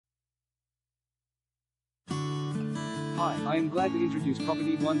Hi, I am glad to introduce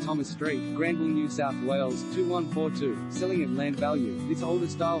property 1 Thomas Street, Granville, New South Wales, 2142, selling at land value. This older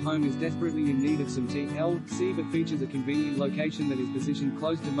style home is desperately in need of some TLC but features a convenient location that is positioned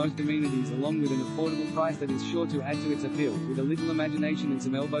close to most amenities along with an affordable price that is sure to add to its appeal. With a little imagination and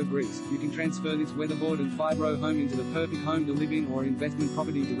some elbow grease, you can transfer this weatherboard and 5-row home into the perfect home to live in or investment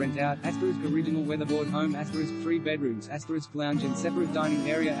property to rent out. Original weatherboard home, 3 bedrooms, lounge and separate dining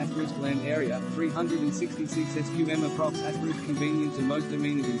area, land area, 366 SQM approx, convenient to most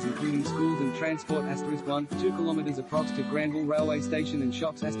amenities including schools and transport, 1, 2 kilometers approx to Granville railway station and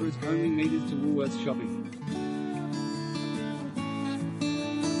shops, only meters to Woolworths shopping.